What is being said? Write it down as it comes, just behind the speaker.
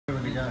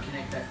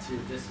connect that to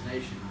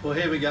destination. Well,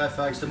 here we go,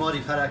 folks. The mighty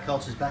Paddo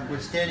Colts is back. We're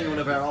standing on one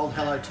of our old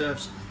Hello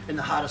Turfs in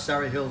the heart of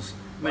Surrey Hills.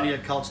 Many a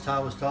Colts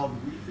tale was told.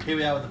 Here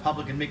we are with the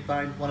public and Mick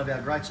Bain, one of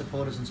our great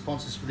supporters and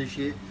sponsors for this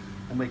year,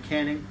 and we're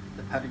canning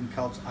the Paddington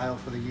Colts Ale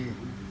for the year.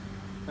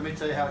 Let me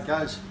tell you how it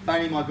goes.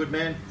 Bainey, my good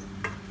man,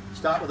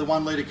 start with a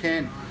 1 litre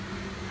can.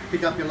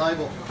 Pick up your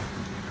label.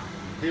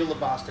 Heal the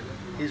bastard.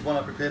 Here's one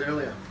I prepared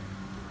earlier.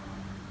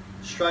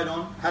 Straight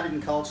on,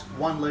 Paddington Colts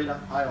 1 litre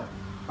ale.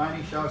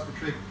 Bainey, show us the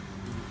trick.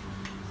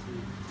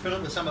 Fill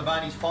it with some of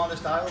Bainey's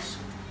finest ales.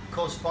 Of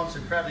course,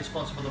 proudly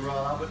sponsored by the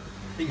Royal Albert,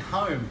 the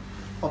home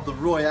of the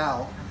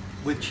Royale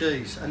with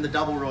cheese and the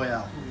Double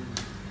Royale.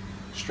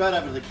 Straight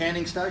over to the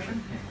canning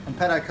station. And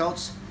Paddo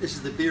Colts, this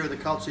is the beer of the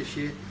Colts this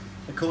year.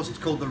 Of course, it's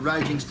called the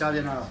Raging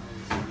Stallion Ale.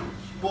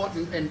 Bought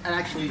and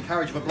actually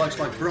encouraged by blokes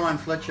like Brian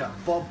Fletcher,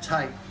 Bob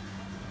Tate,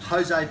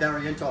 Jose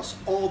Barrientos,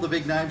 all the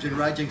big names in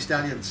Raging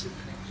Stallions.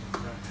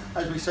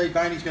 As we see,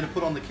 Bainey's going to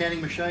put on the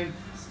canning machine.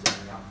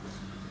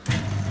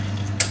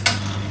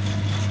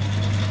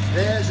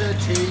 There's a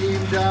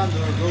team down the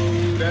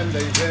road and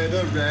they wear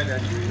the red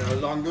and green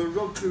along the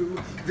road to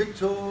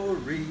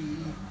victory.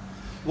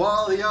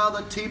 While the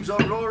other teams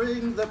are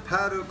roaring, the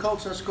Paddo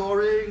Colts are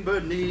scoring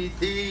beneath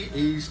the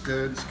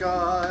eastern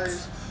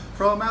skies.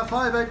 From our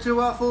 5-back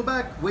to our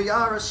full-back, we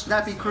are a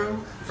snappy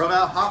crew. From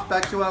our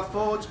half-back to our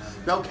forwards,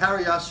 they'll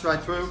carry us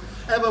straight through.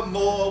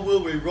 Evermore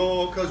will we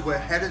roar, cause we're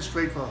headed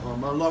straight for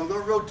home along the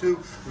road to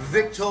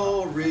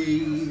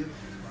victory.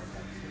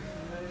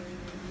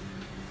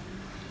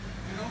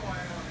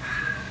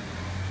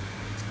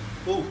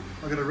 Oh,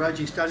 I got a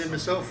Raging Stallion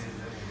myself.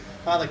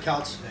 The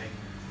Colts.